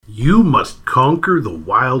You must conquer the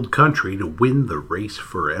wild country to win the race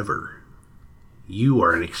forever. You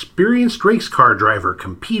are an experienced race car driver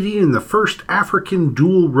competing in the first African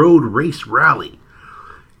dual road race rally.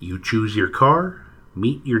 You choose your car,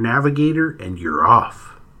 meet your navigator, and you're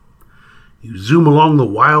off. You zoom along the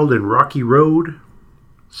wild and rocky road.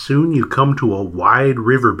 Soon you come to a wide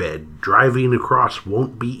riverbed. Driving across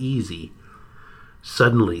won't be easy.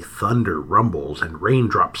 Suddenly thunder rumbles and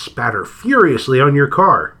raindrops spatter furiously on your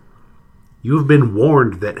car. You have been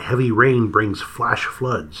warned that heavy rain brings flash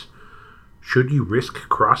floods. Should you risk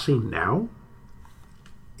crossing now?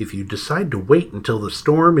 If you decide to wait until the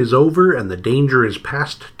storm is over and the danger is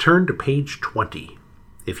past, turn to page 20.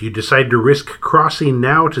 If you decide to risk crossing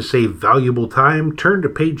now to save valuable time, turn to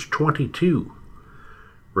page 22.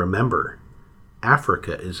 Remember,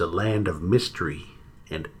 Africa is a land of mystery,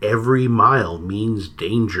 and every mile means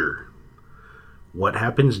danger. What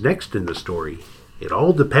happens next in the story? It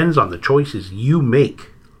all depends on the choices you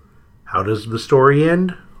make. How does the story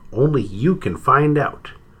end? Only you can find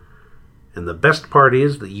out. And the best part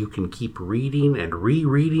is that you can keep reading and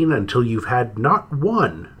rereading until you've had not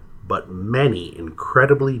one, but many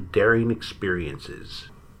incredibly daring experiences.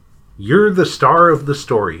 You're the star of the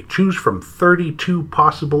story. Choose from 32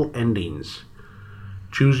 possible endings.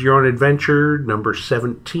 Choose your own adventure, number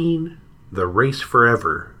 17, The Race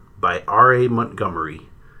Forever, by R.A. Montgomery.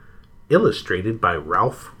 Illustrated by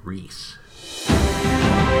Ralph Reese.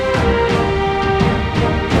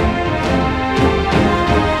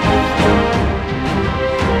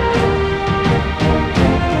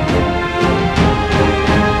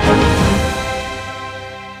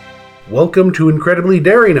 Welcome to Incredibly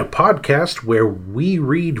Daring, a podcast where we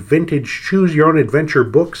read vintage choose-your-own-adventure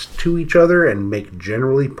books to each other and make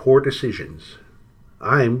generally poor decisions.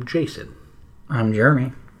 I'm Jason. I'm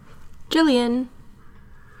Jeremy. Jillian.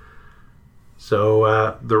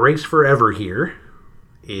 So, The Race Forever here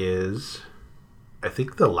is, I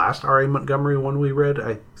think, the last R.A. Montgomery one we read.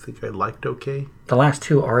 I think I liked okay. The last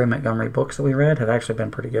two R.A. Montgomery books that we read have actually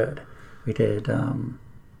been pretty good. We did The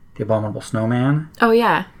Abominable Snowman. Oh,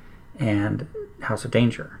 yeah. And House of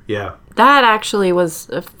Danger. Yeah. That actually was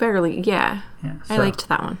a fairly, Yeah, I liked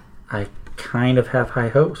that one. I kind of have high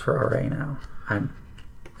hopes for R.A. now. I'm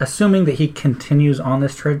assuming that he continues on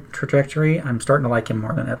this trajectory. I'm starting to like him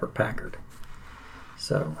more than Edward Packard.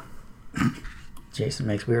 So, Jason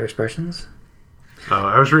makes weird expressions.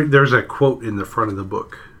 I was reading. There's a quote in the front of the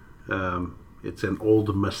book. It's an old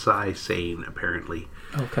Maasai saying, apparently.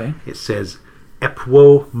 Okay. It says,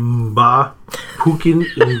 "Epwo mba pukin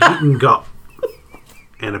ingitinga,"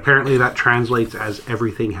 and apparently that translates as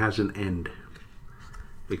 "everything has an end,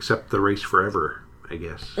 except the race forever." I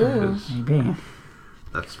guess. Maybe.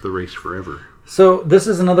 That's the race forever. So this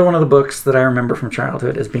is another one of the books that I remember from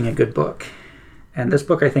childhood as being a good book. And this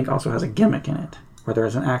book, I think, also has a gimmick in it, where there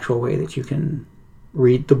is an actual way that you can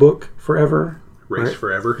read the book forever. Race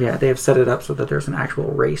forever? Yeah, they have set it up so that there's an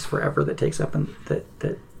actual race forever that takes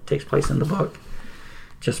place in the book.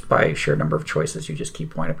 Just by sheer number of choices, you just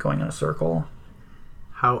keep wind up going in a circle.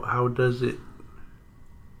 How does it?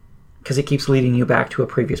 Because it keeps leading you back to a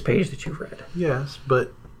previous page that you've read. Yes,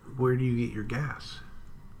 but where do you get your gas?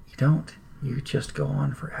 You don't. You just go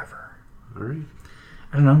on forever. All right.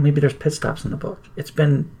 I don't know. Maybe there's pit stops in the book. It's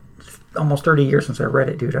been almost 30 years since I read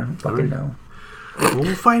it, dude. I don't fucking know.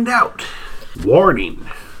 We'll find out. Warning.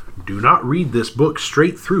 Do not read this book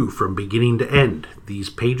straight through from beginning to end. These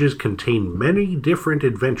pages contain many different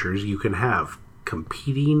adventures you can have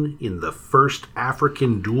competing in the first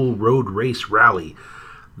African dual road race rally.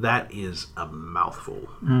 That is a mouthful.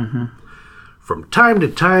 Mm-hmm. From time to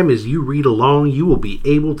time as you read along, you will be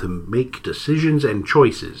able to make decisions and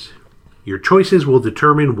choices. Your choices will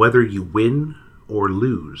determine whether you win or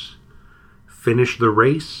lose, finish the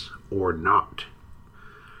race or not.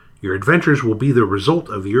 Your adventures will be the result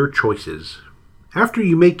of your choices. After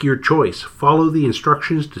you make your choice, follow the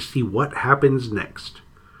instructions to see what happens next.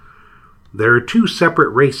 There are 2 separate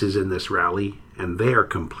races in this rally, and they are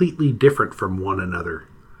completely different from one another.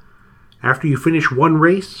 After you finish one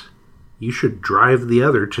race, you should drive the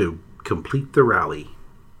other to complete the rally.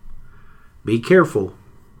 Be careful.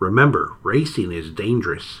 Remember, racing is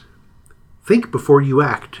dangerous. Think before you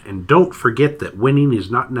act, and don't forget that winning is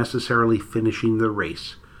not necessarily finishing the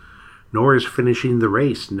race, nor is finishing the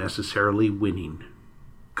race necessarily winning.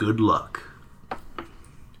 Good luck.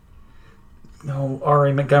 No,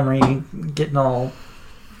 R.A. Montgomery getting all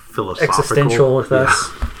Philosophical. Existential with us.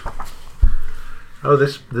 Oh,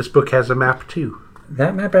 this book has a map too.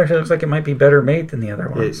 That map actually looks like it might be better made than the other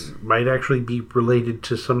ones. It might actually be related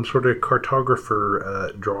to some sort of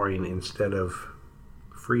cartographer drawing instead of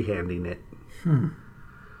freehanding it.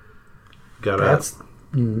 Got That's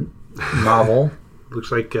novel.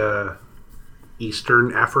 looks like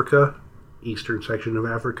Eastern Africa, eastern section of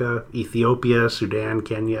Africa, Ethiopia, Sudan,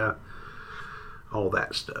 Kenya, all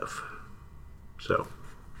that stuff. So,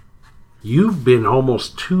 you've been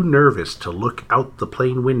almost too nervous to look out the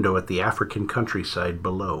plane window at the African countryside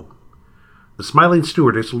below. The smiling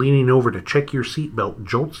stewardess leaning over to check your seatbelt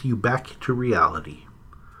jolts you back to reality.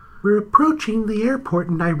 We're approaching the airport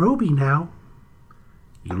in Nairobi now.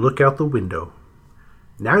 You look out the window.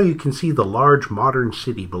 Now you can see the large modern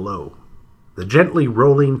city below. The gently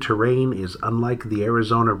rolling terrain is unlike the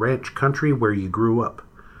Arizona ranch country where you grew up.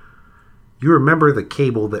 You remember the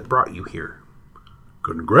cable that brought you here.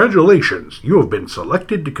 Congratulations! You have been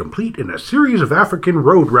selected to compete in a series of African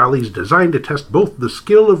road rallies designed to test both the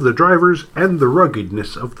skill of the drivers and the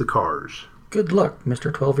ruggedness of the cars. Good luck,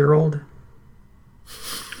 Mr. 12-year-old.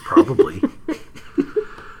 Probably.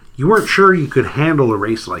 You weren't sure you could handle a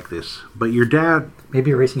race like this, but your dad... Maybe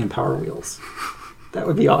you're racing in Power Wheels. That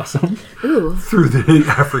would be awesome. Ooh. Through the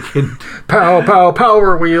African...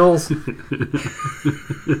 Power Wheels!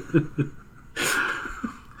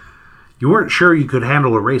 You weren't sure you could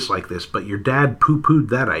handle a race like this, but your dad poo-pooed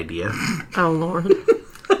that idea. Oh, Lord.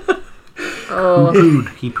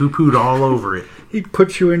 Poo-pooed. He poo-pooed all over it. He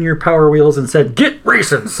put you in your Power Wheels and said, "Get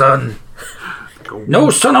racing, son!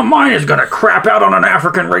 No son of mine is gonna crap out on an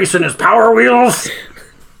African race in his Power Wheels!"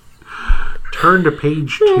 Turn to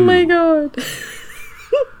page 2. Oh, my God.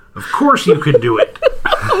 Of course you could do it.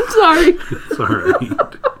 I'm sorry. It's all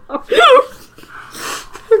right.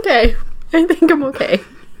 Okay. I think I'm okay.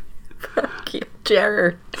 Fuck you,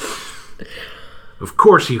 Jared. Of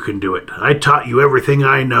course you can do it. I taught you everything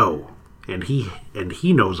I know. And he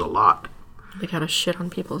knows a lot. They gotta shit on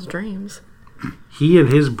people's dreams. He and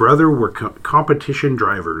his brother were competition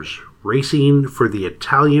drivers, racing for the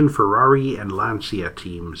Italian Ferrari and Lancia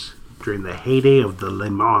teams during the heyday of the Le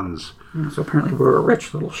Mans. So apparently we're a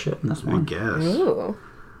rich little shit in this I one. guess. Ooh.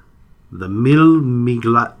 The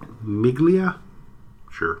Miglia?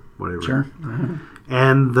 Sure, whatever. Sure.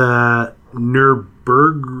 And the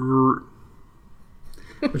Nürburgring.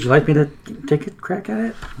 Would you like me to take a crack at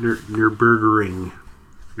it? Nürburgring.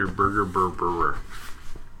 Nürburgring.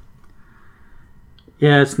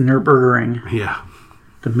 Yeah, it's Nürburgring. Yeah.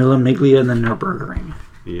 The Mille Miglia and the Nürburgring.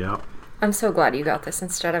 Yep. I'm so glad you got this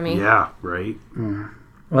instead of me. Yeah, right?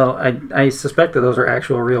 Well, I suspect that those are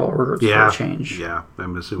actual real orders for a change. Yeah,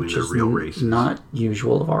 I'm assuming Which they're is real races. not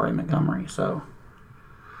usual of R.A. Montgomery, so...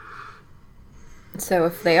 So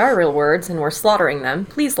if they are real words and we're slaughtering them,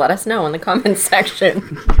 please let us know in the comments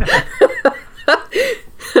section.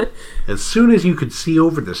 As soon as you could see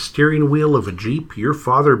over the steering wheel of a Jeep, your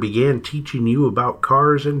father began teaching you about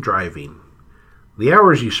cars and driving. The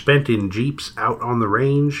hours you spent in Jeeps out on the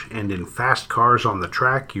range and in fast cars on the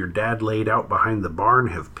track your dad laid out behind the barn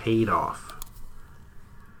have paid off.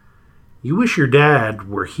 You wish your dad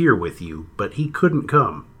were here with you, but he couldn't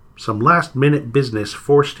come. Some last-minute business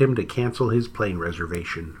forced him to cancel his plane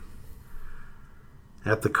reservation.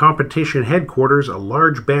 At the competition headquarters, a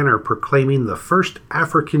large banner proclaiming the first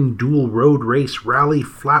African dual road race rally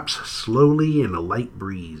flaps slowly in a light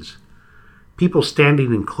breeze. People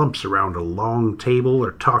standing in clumps around a long table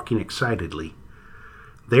are talking excitedly.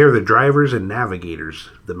 They are the drivers and navigators,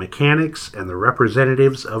 the mechanics, and the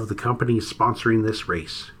representatives of the companies sponsoring this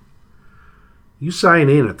race. You sign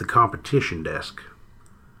in at the competition desk.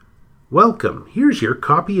 Welcome. Here's your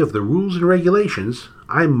copy of the rules and regulations.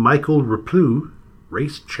 I'm Michael Replew,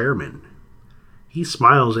 race chairman. He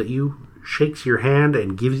smiles at you, shakes your hand,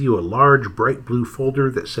 and gives you a large bright blue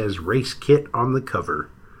folder that says Race Kit on the cover.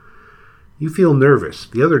 You feel nervous.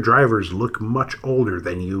 The other drivers look much older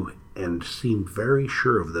than you and seem very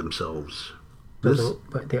sure of themselves.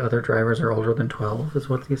 But the other drivers are older than 12, is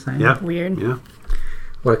what he's saying? Yeah. Weird. Yeah.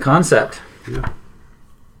 What a concept. Yeah.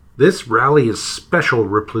 This rally is special,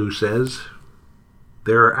 Replew says.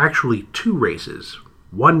 There are actually 2 races.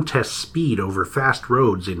 One tests speed over fast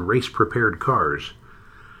roads in race-prepared cars.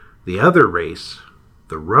 The other race,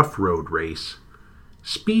 the rough road race,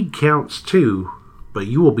 speed counts too, but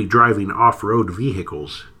you will be driving off-road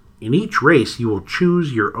vehicles. In each race, you will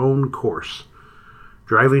choose your own course,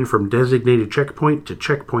 driving from designated checkpoint to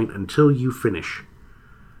checkpoint until you finish.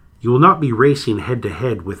 You will not be racing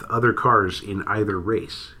head-to-head with other cars in either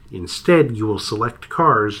race. Instead, you will select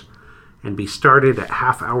cars and be started at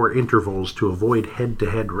half-hour intervals to avoid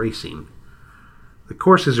head-to-head racing. The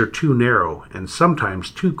courses are too narrow and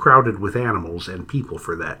sometimes too crowded with animals and people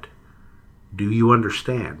for that. Do you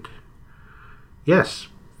understand? Yes,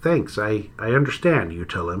 thanks, I understand, you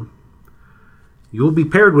tell him. You will be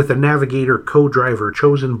paired with a navigator co-driver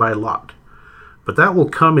chosen by lot, but that will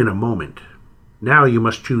come in a moment. Now you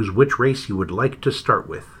must choose which race you would like to start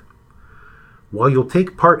with. While you'll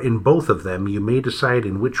take part in both of them, you may decide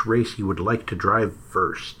in which race you would like to drive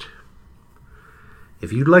first.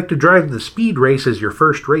 If you'd like to drive the speed race as your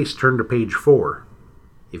first race, turn to page 4.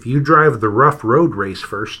 If you drive the rough road race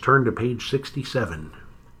first, turn to page 67.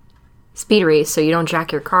 Speed race, so you don't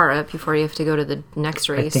jack your car up before you have to go to the next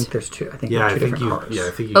race. I think there's two. I think there are two different cars. Yeah,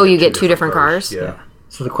 I think you get two different cars? Yeah.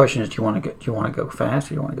 So the question is, do you want to go fast or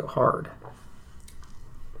do you want to go hard?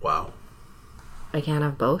 Wow. I can't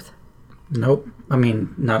have both. Nope. I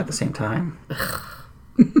mean, not at the same time.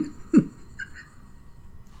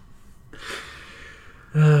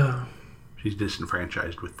 She's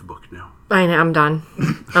disenfranchised with the book now. I know, I'm done.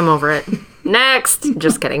 I'm over it. Next!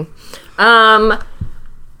 Just kidding. I'm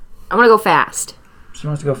gonna go fast. She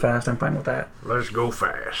wants to go fast. I'm fine with that. Let's go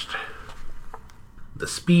fast. The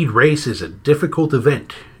speed race is a difficult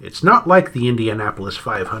event. It's not like the Indianapolis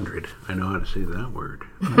 500. I know how to say that word.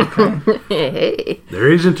 Hey.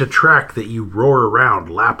 There isn't a track that you roar around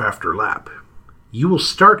lap after lap. You will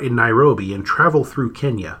start in Nairobi and travel through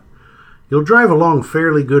Kenya. You'll drive along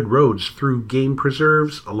fairly good roads through game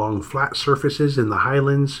preserves, along flat surfaces in the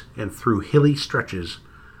highlands, and through hilly stretches.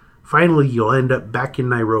 Finally, you'll end up back in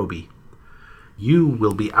Nairobi. You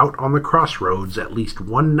will be out on the crossroads at least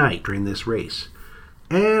one night during this race,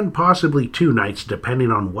 and possibly 2 nights depending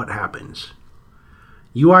on what happens.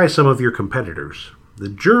 You eye some of your competitors. The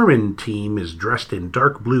German team is dressed in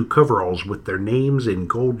dark blue coveralls with their names in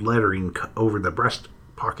gold lettering over the breast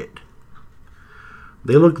pocket.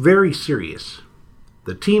 They look very serious.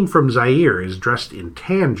 The team from Zaire is dressed in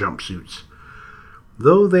tan jumpsuits.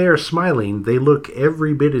 Though they are smiling, they look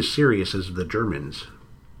every bit as serious as the Germans.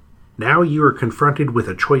 Now you are confronted with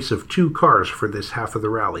a choice of 2 cars for this half of the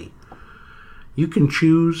rally. You can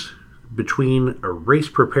choose between a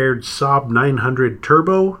race-prepared Saab 900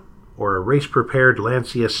 Turbo or a race-prepared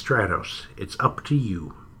Lancia Stratos. It's up to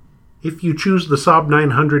you. If you choose the Saab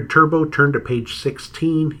 900 Turbo, turn to page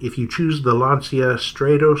 16. If you choose the Lancia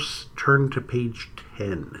Stratos, turn to page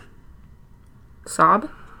 10. Saab?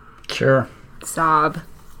 Sure. Saab.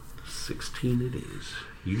 16 it is.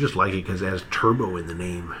 You just like it because it has turbo in the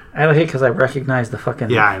name. I like it because I recognize the fucking...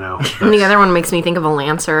 Yeah, I know. And the other one makes me think of a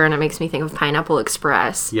Lancer, and it makes me think of Pineapple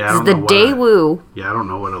Express. Yeah, I This don't is know the what Daewoo. Yeah, I don't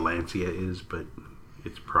know what a Lancia is, but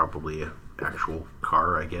it's probably an actual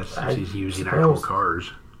car, I guess, since he's using actual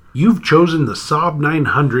cars. You've chosen the Saab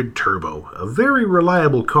 900 Turbo, a very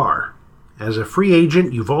reliable car. As a free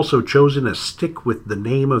agent, you've also chosen a stick with the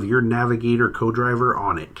name of your navigator co-driver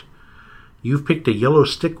on it. You've picked a yellow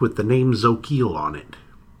stick with the name Zokil on it.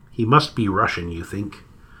 He must be Russian, you think.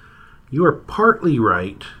 You are partly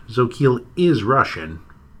right. Zokil is Russian,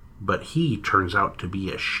 but he turns out to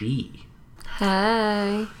be a she.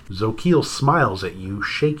 Hi. Zokil smiles at you,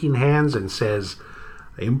 shaking hands, and says,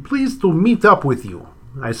 I am pleased to meet up with you.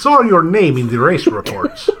 I saw your name in the race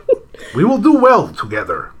reports. We will do well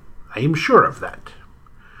together. I am sure of that.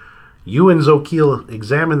 You and Zokil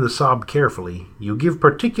examine the Saab carefully. You give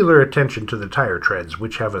particular attention to the tire treads,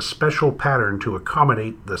 which have a special pattern to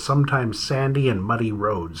accommodate the sometimes sandy and muddy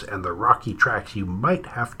roads and the rocky tracks you might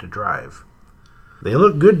have to drive. They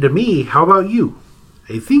look good to me. How about you?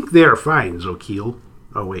 I think they are fine, Zokil.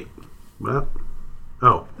 Oh, wait. Well,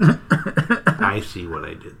 oh. I see what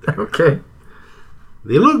I did there. Okay.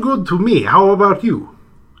 They look good to me. How about you?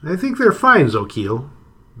 I think they're fine, Zokil.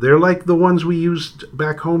 They're like the ones we used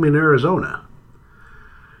back home in Arizona.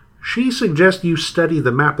 She suggests you study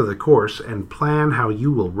the map of the course and plan how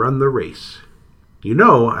you will run the race. You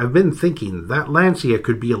know, I've been thinking that Lancia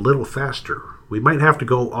could be a little faster. We might have to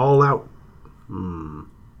go all out. You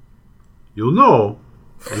know,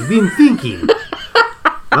 I've been thinking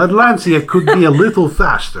that Lancia could be a little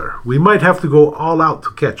faster. We might have to go all out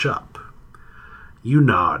to catch up. You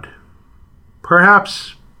nod.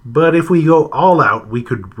 Perhaps, but if we go all out, we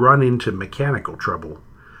could run into mechanical trouble.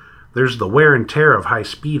 There's the wear and tear of high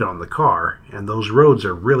speed on the car, and those roads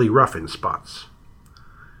are really rough in spots.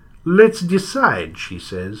 Let's decide, she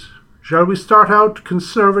says. Shall we start out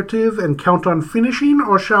conservative and count on finishing,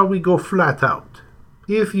 or shall we go flat out?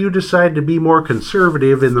 If you decide to be more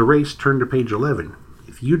conservative in the race, turn to page 11.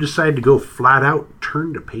 If you decide to go flat out,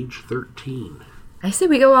 turn to page 13. I say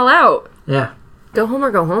we go all out. Yeah. Go home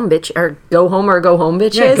or go home, bitch. Or go home or go home,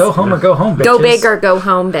 bitches. Yeah, go home or go home, bitches. Go big or go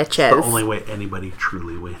home, bitches. The only way anybody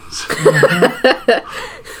truly wins.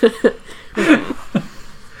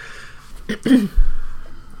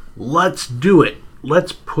 Let's do it.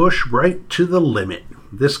 Let's push right to the limit.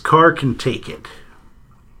 This car can take it.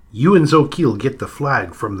 You and Zokil get the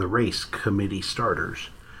flag from the race committee starters.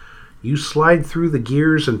 You slide through the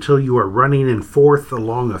gears until you are running in fourth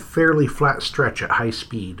along a fairly flat stretch at high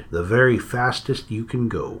speed, the very fastest you can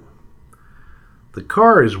go. The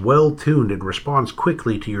car is well tuned and responds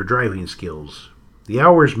quickly to your driving skills. The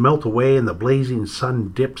hours melt away and the blazing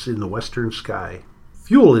sun dips in the western sky.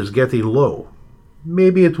 Fuel is getting low.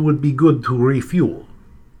 Maybe it would be good to refuel.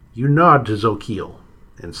 You nod to Zokiel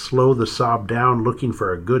and slow the Saab down, looking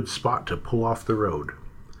for a good spot to pull off the road.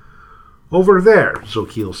 Over there,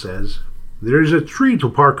 Zokiel says. There is a tree to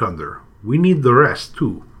park under. We need the rest,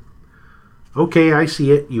 too. Okay, I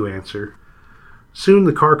see it, you answer. Soon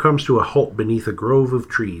the car comes to a halt beneath a grove of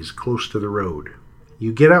trees close to the road.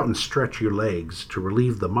 You get out and stretch your legs to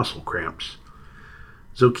relieve the muscle cramps.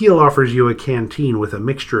 Zokiel offers you a canteen with a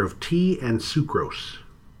mixture of tea and sucrose.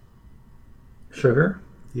 Sugar?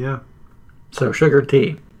 Yeah. So sugar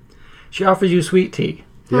tea. She offers you sweet tea.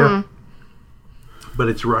 Yeah. But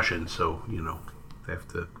it's Russian, so, they have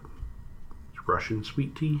to... It's Russian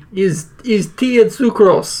sweet tea? Is tea and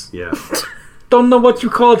sucrose. Yeah. Don't know what you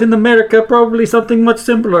call it in America. Probably something much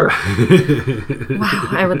simpler. Wow,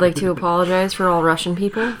 I would like to apologize for all Russian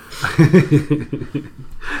people.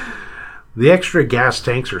 The extra gas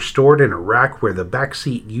tanks are stored in a rack where the back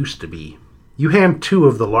seat used to be. You hand 2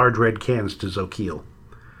 of the large red cans to Zokiel.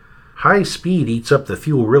 High speed eats up the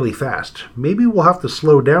fuel really fast. Maybe we'll have to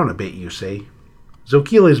slow down a bit, you say.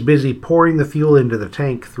 Zokiel is busy pouring the fuel into the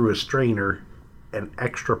tank through a strainer, an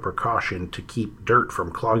extra precaution to keep dirt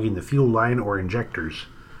from clogging the fuel line or injectors.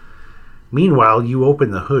 Meanwhile, you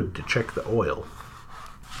open the hood to check the oil.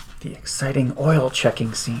 The exciting oil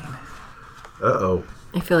checking scene. Uh-oh.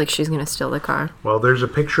 I feel like she's going to steal the car. Well, there's a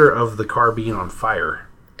picture of the car being on fire.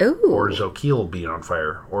 Ooh. Or Zokiel being on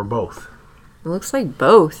fire. Or both. It looks like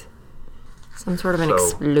both. Some sort of an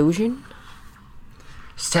explosion.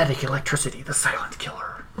 Static electricity, the silent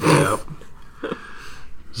killer. Yep.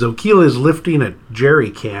 Zokiel is lifting a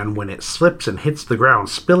jerry can when it slips and hits the ground,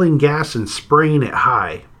 spilling gas and spraying it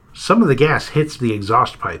high. Some of the gas hits the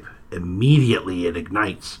exhaust pipe. Immediately it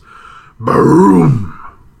ignites. Boom!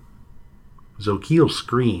 Zokiel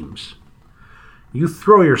screams. You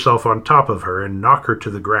throw yourself on top of her and knock her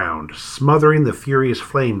to the ground, smothering the furious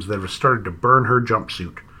flames that have started to burn her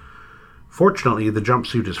jumpsuit. Fortunately, the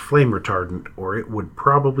jumpsuit is flame retardant, or it would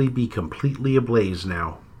probably be completely ablaze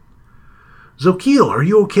now. Zokiel, are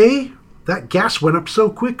you okay? That gas went up so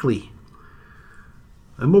quickly.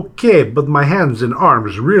 I'm okay, but my hands and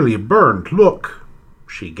arms really burned. Look,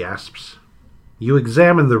 she gasps. You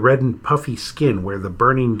examine the reddened, puffy skin where the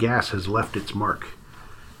burning gas has left its mark.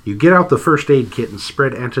 You get out the first aid kit and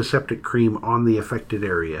spread antiseptic cream on the affected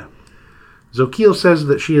area. Zokiel says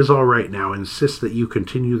that she is all right now and insists that you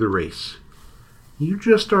continue the race. You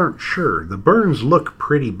just aren't sure. The burns look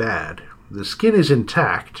pretty bad. The skin is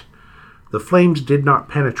intact. The flames did not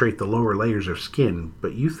penetrate the lower layers of skin,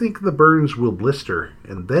 but you think the burns will blister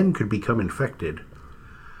and then could become infected.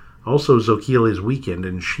 Also, Zokiel is weakened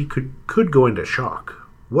and she could go into shock.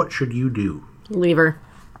 What should you do? Leave her.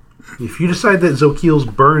 If you decide that Zokiel's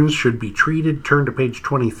burns should be treated, turn to page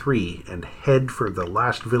 23 and head for the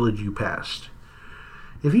last village you passed.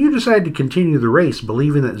 If you decide to continue the race,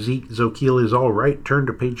 believing that Zokiel is all right, turn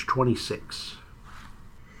to page 26.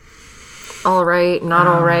 All right, not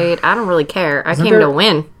all right. I don't really care. I came to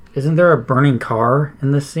win. Isn't there a burning car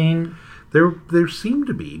in this scene? There seem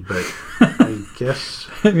to be, but I guess...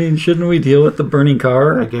 I mean, shouldn't we deal with the burning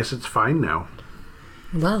car? I guess it's fine now.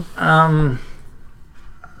 Well.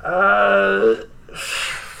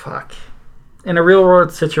 Fuck. In a real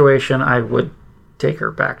world situation, I would take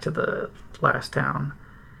her back to the last town.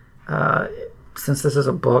 Since this is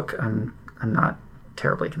a book, I'm not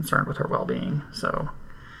terribly concerned with her well-being, so...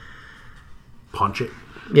 Punch it.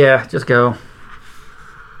 Yeah, just go.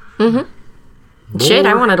 Mm-hmm. Shit,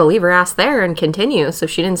 I wanted to leave her ass there and continue, so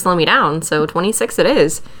she didn't slow me down, so 26 it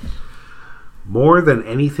is. More than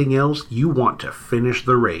anything else, you want to finish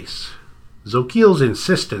the race. Zokiel's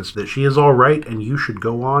insistence that she is all right and you should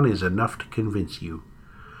go on is enough to convince you.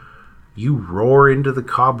 You roar into the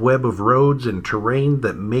cobweb of roads and terrain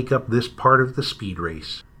that make up this part of the speed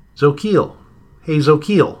race. Zokiel. Hey,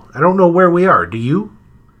 Zokiel, I don't know where we are, do you?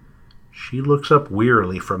 She looks up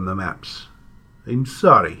wearily from the maps. I'm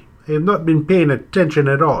sorry. I have not been paying attention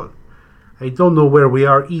at all. I don't know where we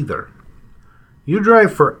are either. You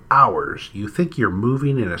drive for hours. You think you're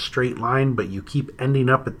moving in a straight line, but you keep ending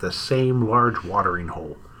up at the same large watering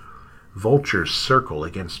hole. Vultures circle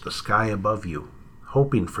against the sky above you,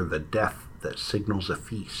 hoping for the death that signals a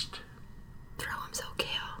feast. Throw him,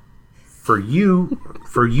 Zokiel. For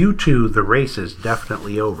you two, the race is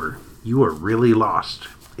definitely over. You are really lost.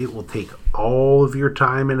 It will take all of your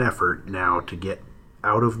time and effort now to get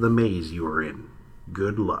out of the maze you are in.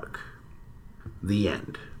 Good luck. The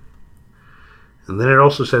end. And then it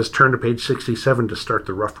also says turn to page 67 to start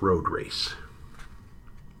the rough road race.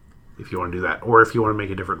 If you want to do that. Or if you want to make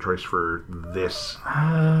a different choice for this.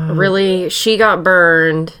 Really? She got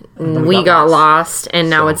burned, and we got lost, and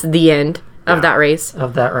now it's the end of that race.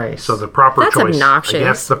 Of that race. So the proper That's choice... obnoxious. I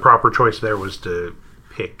guess the proper choice there was to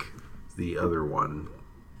pick the other one.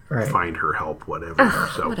 Right. Find her help, whatever.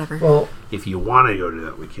 So Whatever. Well, if you want to go do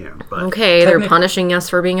that, we can. But Okay, they're punishing us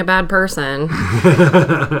for being a bad person.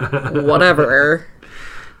 Whatever.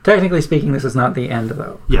 technically speaking, this is not the end,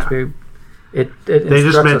 though. Yeah. It they just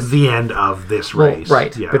instructs meant us, the end of this well, race.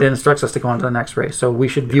 right, Yeah. but it instructs us to go on to the next race. So we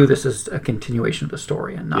should view this as a continuation of the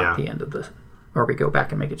story and not Yeah. the end of the... Or we go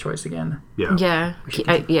back and make a choice again. Yeah.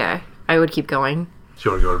 Yeah. I would keep going. So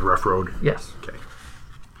you want to go to the rough road? Yes. Okay.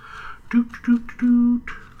 Doot, doot, doot.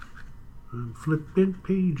 I'm flipping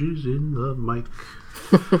pages in the mic.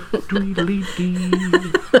 Tweedledee.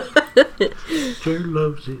 Jer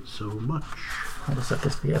loves it so much. I'll just let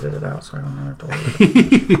this be edited out so I don't have to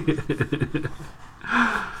worry.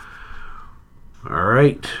 All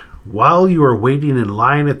right. While you are waiting in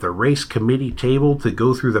line at the race committee table to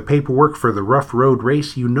go through the paperwork for the rough road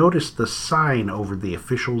race, you notice the sign over the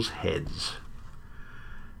officials' heads.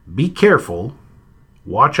 Be careful.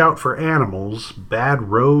 Watch out for animals, bad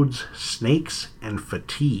roads, snakes, and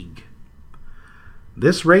fatigue.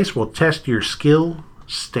 This race will test your skill,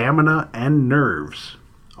 stamina, and nerves.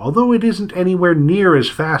 Although it isn't anywhere near as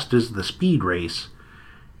fast as the speed race,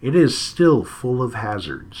 it is still full of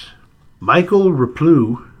hazards. Michael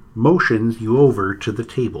Replew motions you over to the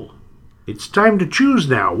table. It's time to choose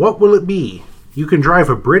now. What will it be? You can drive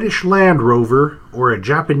a British Land Rover or a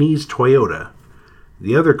Japanese Toyota.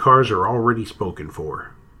 The other cars are already spoken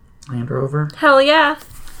for. Land Rover. Hell yeah.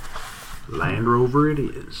 Land Rover it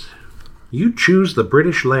is. You choose the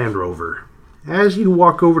British Land Rover. As you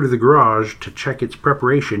walk over to the garage to check its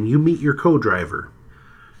preparation, you meet your co-driver.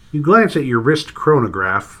 You glance at your wrist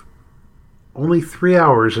chronograph. Only 3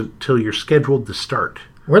 hours until you're scheduled to start.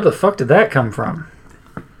 Where the fuck did that come from?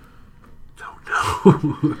 Don't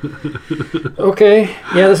know. Okay.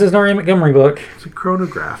 Yeah, this is an R.A. Montgomery book. It's a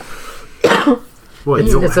chronograph. What?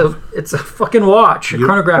 It's a fucking watch. A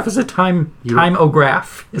chronograph is a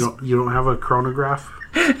time-o-graph. You don't have a chronograph?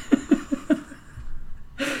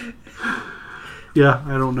 Yeah,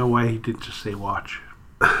 I don't know why he didn't just say watch.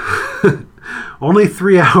 Only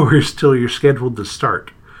 3 hours till you're scheduled to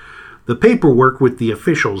start. The paperwork with the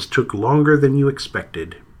officials took longer than you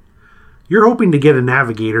expected. You're hoping to get a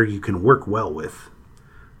navigator you can work well with.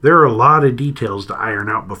 There are a lot of details to iron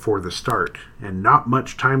out before the start, and not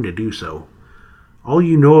much time to do so. All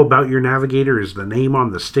you know about your navigator is the name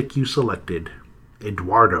on the stick you selected,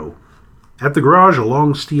 Eduardo. At the garage, a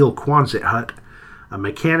long steel Quonset hut, a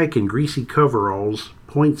mechanic in greasy coveralls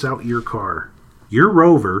points out your car. Your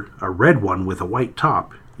Rover, a red one with a white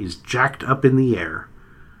top, is jacked up in the air.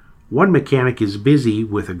 One mechanic is busy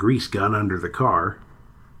with a grease gun under the car.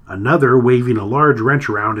 Another, waving a large wrench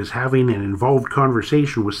around, is having an involved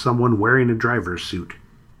conversation with someone wearing a driver's suit.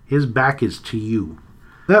 His back is to you.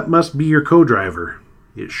 That must be your co-driver.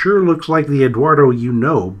 It sure looks like the Eduardo you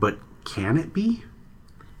know, but can it be?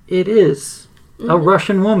 It is a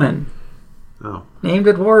Russian woman Oh. named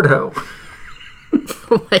Eduardo.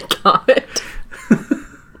 Oh my god.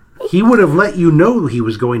 He would have let you know he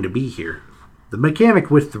was going to be here. The mechanic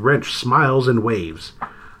with the wrench smiles and waves.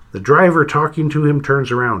 The driver talking to him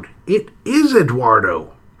turns around. It is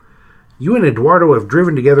Eduardo! You and Eduardo have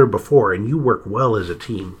driven together before, and you work well as a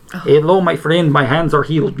team. Hello, my friend. My hands are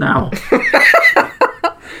healed now.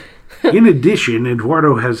 In addition,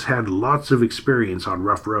 Eduardo has had lots of experience on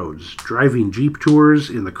rough roads, driving Jeep tours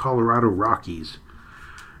in the Colorado Rockies.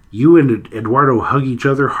 You and Eduardo hug each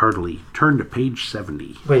other heartily. Turn to page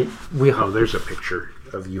 70. Wait, Oh, there's a picture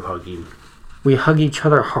of you hugging. we hug each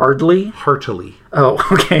other hardly? Heartily. Oh,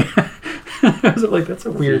 okay. I was like, that's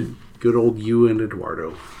a weird... Good old you and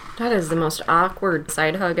Eduardo. That is the most awkward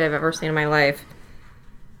side hug I've ever seen in my life.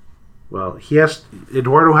 Well,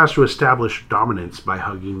 Eduardo has to establish dominance by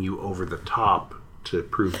hugging you over the top to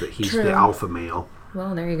prove that he's True. the alpha male.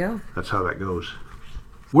 Well, there you go. That's how that goes.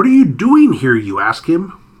 What are you doing here, you ask him?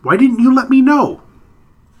 Why didn't you let me know?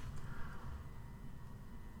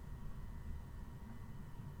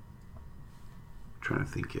 I'm trying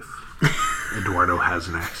to think if Eduardo has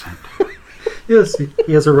an accent. Yes,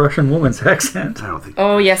 he has a Russian woman's accent. I don't think.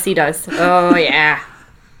 Oh, yes, he does. Oh, yeah.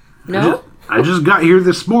 No? I just got here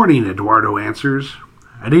this morning, Eduardo answers.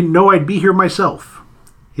 I didn't know I'd be here myself.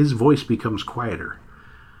 His voice becomes quieter.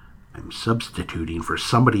 I'm substituting for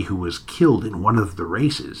somebody who was killed in one of the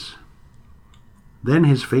races. Then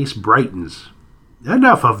his face brightens.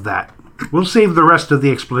 Enough of that. We'll save the rest of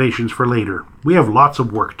the explanations for later. We have lots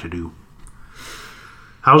of work to do.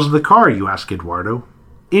 How's the car, you ask Eduardo.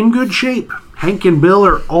 In good shape. Hank and Bill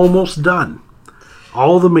are almost done.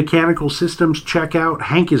 All the mechanical systems check out.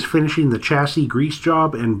 Hank is finishing the chassis grease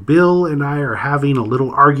job, and Bill and I are having a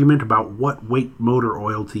little argument about what weight motor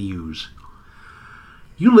oil to use.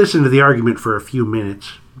 You listen to the argument for a few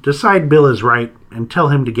minutes, decide Bill is right, and tell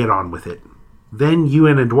him to get on with it. Then you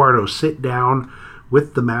and Eduardo sit down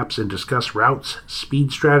with the maps and discuss routes,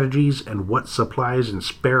 speed strategies, and what supplies and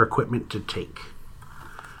spare equipment to take.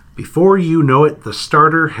 Before you know it, the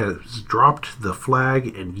starter has dropped the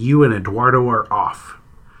flag and you and Eduardo are off.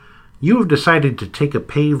 You have decided to take a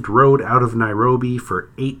paved road out of Nairobi for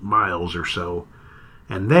 8 miles or so,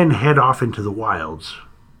 and then head off into the wilds.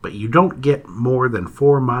 But you don't get more than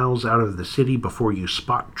 4 miles out of the city before you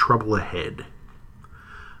spot trouble ahead.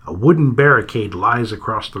 A wooden barricade lies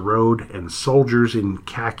across the road, and soldiers in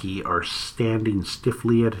khaki are standing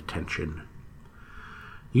stiffly at attention.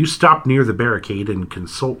 You stop near the barricade and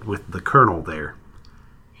consult with the colonel there.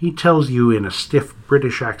 He tells you in a stiff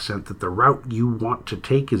British accent that the route you want to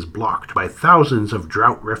take is blocked by thousands of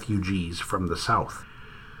drought refugees from the south.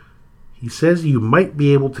 He says you might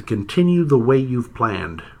be able to continue the way you've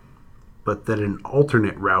planned, but that an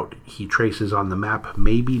alternate route he traces on the map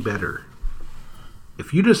may be better.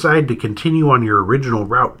 If you decide to continue on your original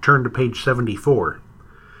route, turn to page 74.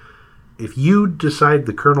 If you decide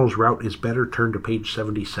the colonel's route is better, turn to page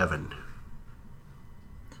 77.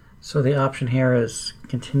 So the option here is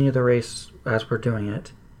continue the race as we're doing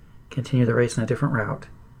it, continue the race in a different route,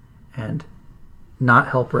 and not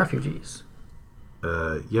help refugees.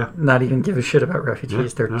 Yeah. Not even give a shit about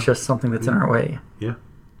refugees. They're just something that's in our way. Yeah.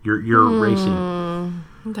 You're racing.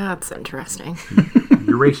 That's interesting.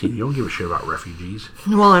 You're racing. You don't give a shit about refugees.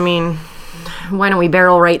 Well, I mean, why don't we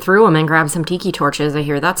barrel right through them and grab some tiki torches? I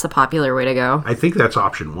hear that's a popular way to go. I think that's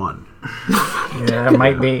option 1. Yeah, it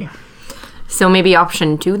might be. So maybe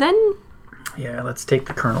option 2 then? Yeah, let's take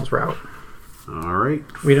the colonel's route. All right.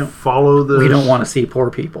 We don't want to see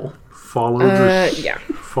poor people. Follow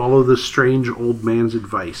the strange old man's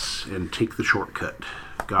advice and take the shortcut.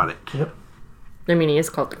 Got it. Yep. I mean, he is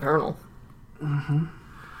called the colonel. Mm-hmm.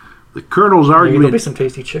 The colonel's argument... There'll be some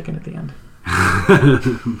tasty chicken at the end.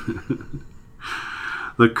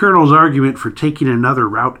 The colonel's argument for taking another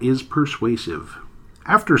route is persuasive.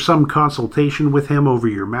 After some consultation with him over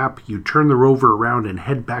your map, you turn the rover around and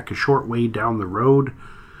head back a short way down the road,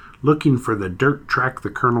 looking for the dirt track the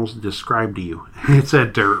colonel's described to you. It's a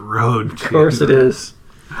dirt road. Of course it is.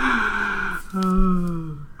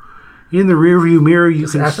 In the rearview mirror, you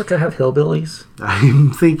Does can... Africa have hillbillies?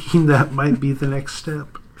 I'm thinking that might be the next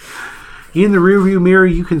step. In the rearview mirror,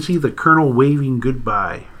 you can see the colonel waving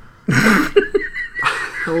goodbye.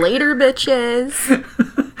 Later, bitches.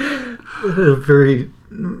 A very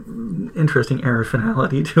interesting air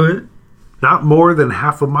finality to it. Not more than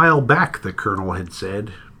half a mile back, the colonel had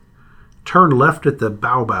said. Turn left at the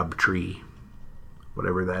baobab tree.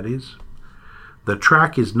 Whatever that is. The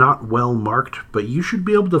track is not well marked, but you should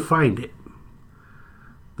be able to find it.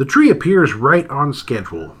 The tree appears right on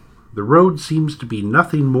schedule. The road seems to be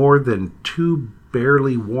nothing more than 2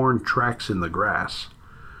 barely worn tracks in the grass,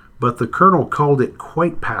 but the colonel called it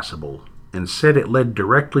quite passable and said it led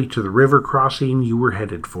directly to the river crossing you were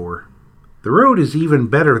headed for. The road is even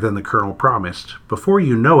better than the colonel promised. Before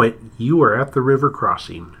you know it, you are at the river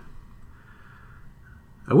crossing.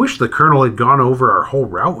 I wish the colonel had gone over our whole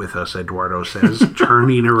route with us, Eduardo says,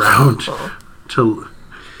 turning around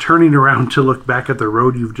to look back at the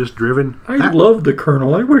road you've just driven. I love the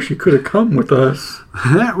colonel. I wish he could have come with us.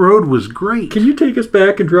 That road was great. Can you take us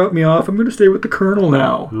back and drop me off? I'm going to stay with the colonel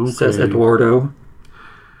now, says Eduardo.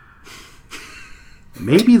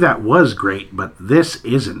 Maybe that was great, but this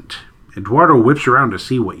isn't. Eduardo whips around to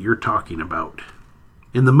see what you're talking about.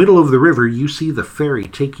 In the middle of the river, you see the ferry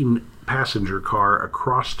taking passenger car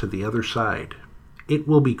across to the other side. It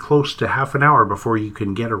will be close to half an hour before you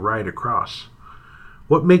can get a ride across.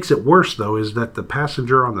 What makes it worse, though, is that the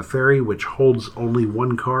passenger on the ferry, which holds only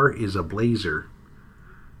one car, is a blazer.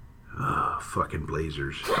 Ugh, fucking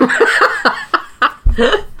blazers.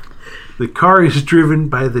 The car is driven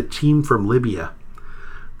by the team from Libya.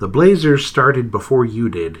 The Blazers started before you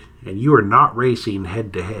did, and you are not racing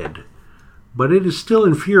head-to-head. But it is still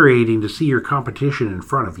infuriating to see your competition in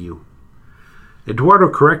front of you. Eduardo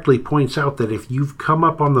correctly points out that if you've come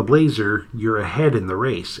up on the Blazer, you're ahead in the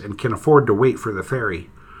race and can afford to wait for the ferry.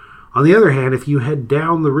 On the other hand, if you head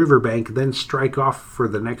down the riverbank, then strike off for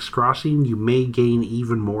the next crossing, you may gain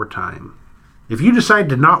even more time. If you decide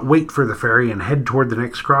to not wait for the ferry and head toward the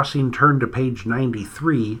next crossing, turn to page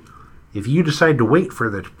 93. If you decide to wait for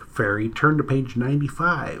the ferry, turn to page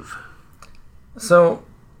 95. So,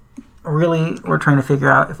 really, we're trying to figure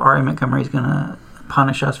out if R.A. Montgomery is going to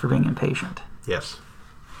punish us for being impatient. Yes.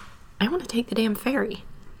 I want to take the damn ferry.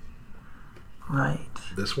 Right.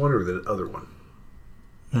 This one or the other one?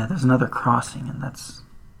 Yeah, there's another crossing, and that's...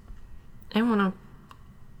 I don't...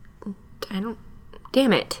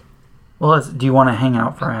 Damn it. Well, do you want to hang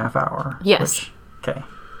out for a half hour? Yes. Okay.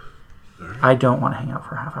 Right. I don't want to hang out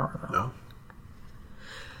for a half hour, though. No?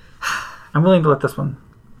 I'm willing to let this one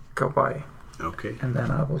go by. Okay. And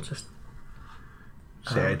then I will just...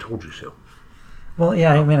 Say I told you so. Well,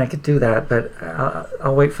 yeah, I mean, I could do that, but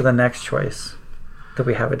I'll wait for the next choice till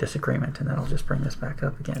we have a disagreement, and then I'll just bring this back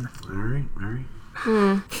up again. All right.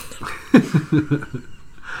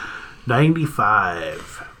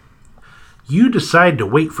 95. You decide to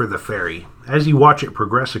wait for the ferry. As you watch it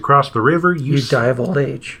progress across the river, you die of old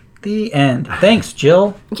age. The end. Thanks,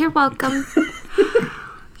 Jill. You're welcome.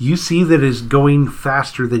 You see that it is going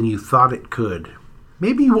faster than you thought it could.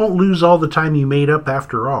 Maybe you won't lose all the time you made up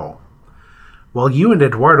after all. While you and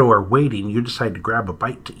Eduardo are waiting, you decide to grab a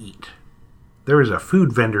bite to eat. There is a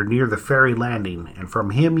food vendor near the ferry landing, and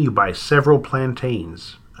from him you buy several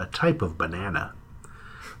plantains, a type of banana,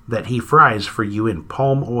 that he fries for you in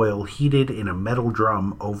palm oil heated in a metal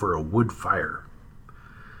drum over a wood fire.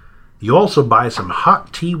 You also buy some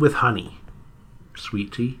hot tea with honey.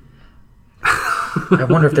 Sweet tea. I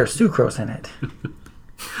wonder if there's sucrose in it.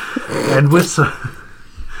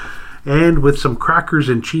 And with some crackers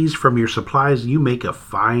and cheese from your supplies, you make a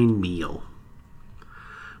fine meal.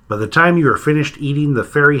 By the time you are finished eating, the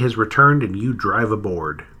ferry has returned and you drive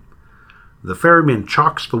aboard. The ferryman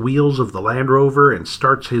chocks the wheels of the Land Rover and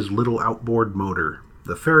starts his little outboard motor.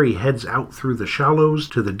 The ferry heads out through the shallows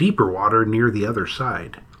to the deeper water near the other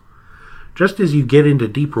side. Just as you get into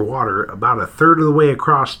deeper water, about a third of the way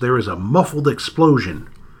across, there is a muffled explosion.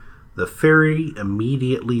 The ferry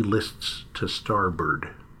immediately lists to starboard.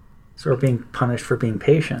 So we're being punished for being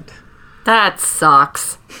patient. That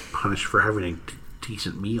sucks. Punished for having a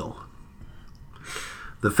decent meal.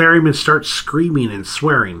 The ferryman starts screaming and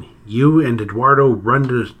swearing. You and Eduardo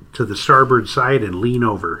run to the starboard side and lean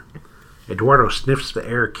over. Eduardo sniffs the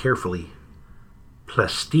air carefully.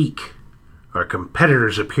 Plastique. Our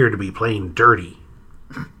competitors appear to be playing dirty.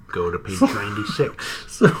 Go to page 96.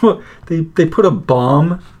 So they put a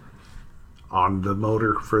bomb on the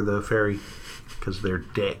motor for the ferry because they're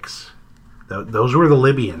dicks. Those were the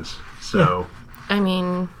Libyans. So, I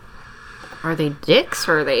mean, are they dicks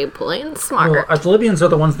or are they playing smart? Well, the Libyans are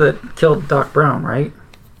the ones that killed Doc Brown, right?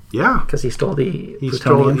 Yeah. Because he stole the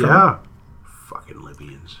plutonium from them. Fucking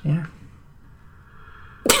Libyans. Yeah.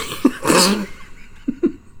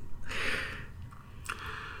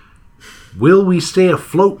 Will we stay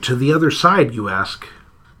afloat to the other side, you ask?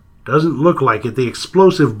 Doesn't look like it. The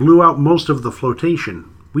explosive blew out most of the flotation.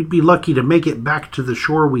 We'd be lucky to make it back to the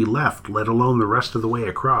shore we left, let alone the rest of the way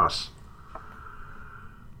across.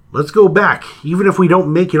 Let's go back. Even if we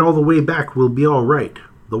don't make it all the way back, we'll be all right.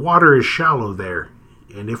 The water is shallow there,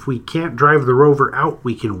 and if we can't drive the rover out,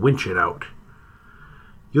 we can winch it out.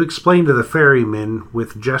 You explain to the ferryman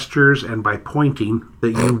with gestures and by pointing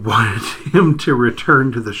that you wanted him to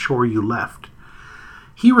return to the shore you left.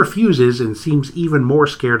 He refuses and seems even more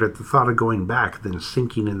scared at the thought of going back than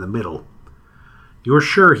sinking in the middle. You're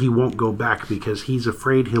sure he won't go back because he's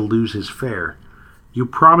afraid he'll lose his fare. You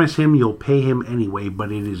promise him you'll pay him anyway,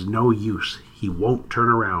 but it is no use. He won't turn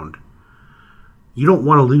around. You don't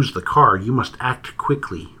want to lose the car. You must act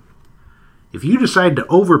quickly. If you decide to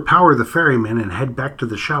overpower the ferryman and head back to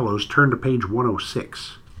the shallows, turn to page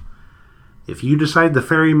 106. If you decide the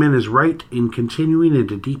ferryman is right in continuing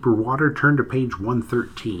into deeper water, turn to page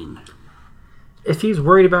 113. If he's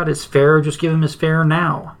worried about his fare, just give him his fare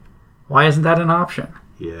now. Why isn't that an option?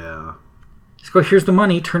 Yeah. Just go, here's the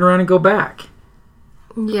money, turn around and go back.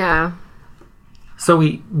 Yeah. So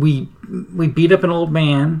we beat up an old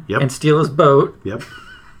man and steal his boat. Yep.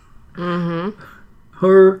 Mm-hmm.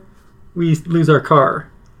 Or we lose our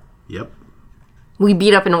car. Yep. We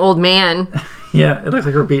beat up an old man. Yeah, it looks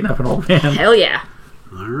like we're beating up an old man. Hell yeah.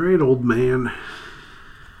 All right, old man.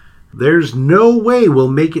 There's no way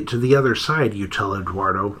we'll make it to the other side, you tell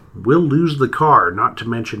Eduardo. We'll lose the car, not to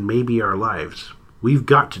mention maybe our lives. We've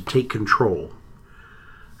got to take control.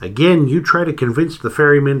 Again, you try to convince the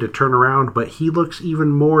ferryman to turn around, but he looks even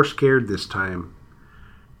more scared this time.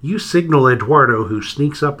 You signal Eduardo, who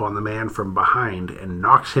sneaks up on the man from behind and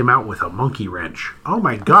knocks him out with a monkey wrench. Oh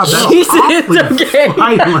my god, that's awfully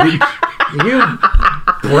violent.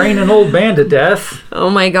 brain an old man to death. Oh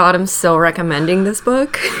my god, I'm so recommending this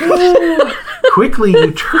book. Quickly,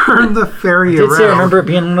 you turn the ferry Did say I around. remember it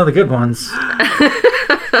being one of the good ones.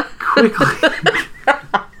 Quickly.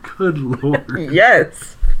 Good lord.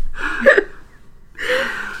 Yes.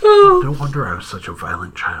 No wonder I was such a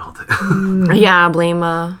violent child. Yeah, blame,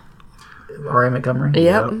 R.A. Montgomery.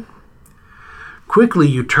 yep. Quickly,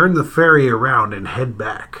 you turn the ferry around and head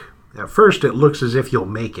back. At first, it looks as if you'll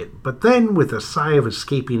make it, but then, with a sigh of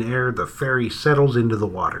escaping air, the ferry settles into the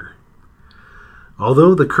water.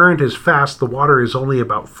 Although the current is fast, the water is only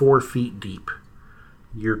about 4 feet deep.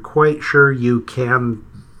 You're quite sure you can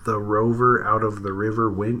the rover out of the river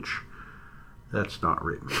winch? That's not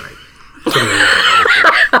written right.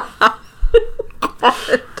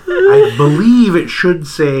 I believe it should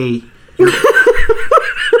say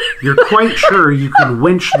you're quite sure you can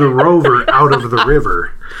winch the rover out of the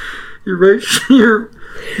river. You're right. You're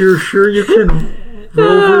sure you can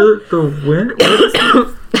rover the wind?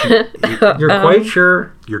 You're quite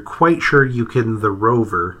sure. You're quite sure you can the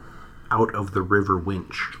rover out of the river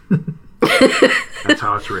winch. That's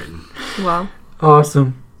how it's written. Wow.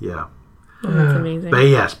 Awesome. Yeah. That's amazing. But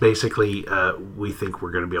yes, basically, we think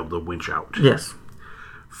we're going to be able to winch out. Yes.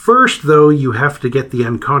 First, though, you have to get the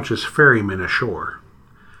unconscious ferryman ashore.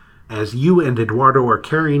 As you and Eduardo are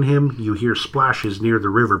carrying him, you hear splashes near the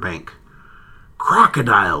riverbank.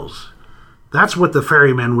 Crocodiles! That's what the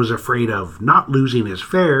ferryman was afraid of, not losing his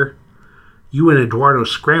fare. You and Eduardo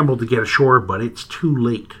scramble to get ashore, but it's too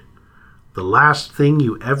late. The last thing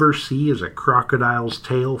you ever see is a crocodile's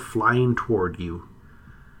tail flying toward you.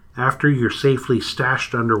 After you're safely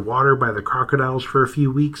stashed underwater by the crocodiles for a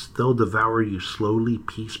few weeks, they'll devour you slowly,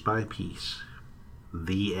 piece by piece.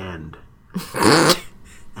 The end.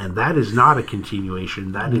 And that is not a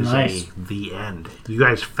continuation. That is Nice. the end. You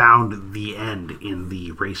guys found the end in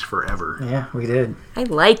the Race Forever. Yeah, we did. I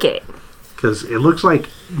like it. Because it looks like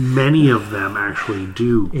many of them actually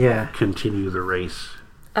do Yeah. continue the race.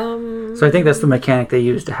 So I think that's the mechanic they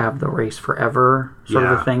use to have the race forever sort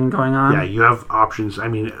of Yeah. a thing going on. Yeah, you have options. I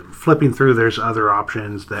mean, flipping through, there's other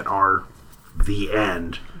options that are the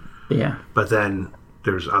end. Yeah. But then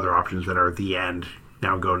there's other options that are the end.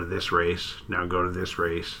 Now go to this race. Now go to this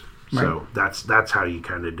race. So that's how you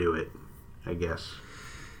kind of do it, I guess.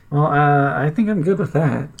 Well, I think I'm good with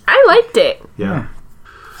that. I liked it. Yeah.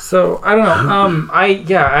 So I don't know.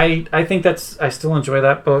 I think I still enjoy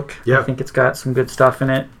that book. Yeah. I think it's got some good stuff in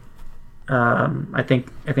it. I think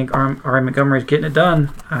R.A. Montgomery's getting it done.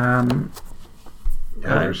 Yeah,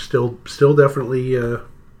 there's still definitely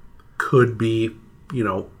could be,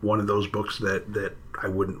 one of those books that I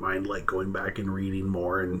wouldn't mind like going back and reading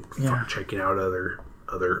more and checking out other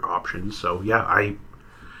options. So yeah, I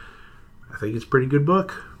think it's a pretty good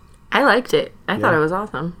book. I liked it. I thought it was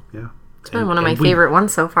awesome. Yeah. It's been one of my favorite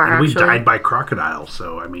ones so far, And we actually. died by crocodiles,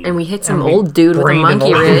 so I mean. And we hit some we old dude with a brained an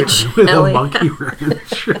monkey old wrench. with Hell a yeah. monkey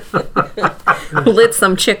wrench. Lit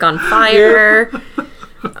some chick on fire.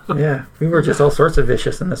 Yeah, we were just all sorts of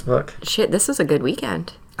vicious in this book. Shit, this was a good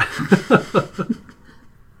weekend. I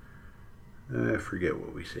forget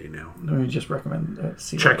what we say now. We just recommend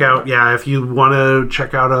Check out, if you want to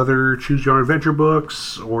check out other Choose Your Own Adventure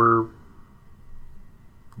books or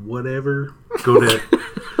whatever, go to.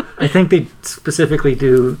 I think they specifically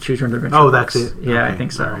do Choose Your Own Adventure. Oh, that's books. it. Yeah, Okay, I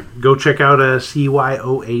think so. all right. Go check out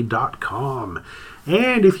cyoa.com.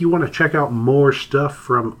 And if you want to check out more stuff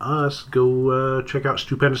from us, go check out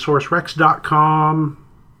stupendosaurusrex.com.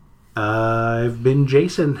 I've been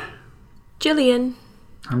Jason. Jillian.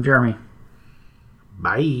 I'm Jeremy.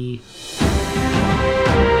 Bye.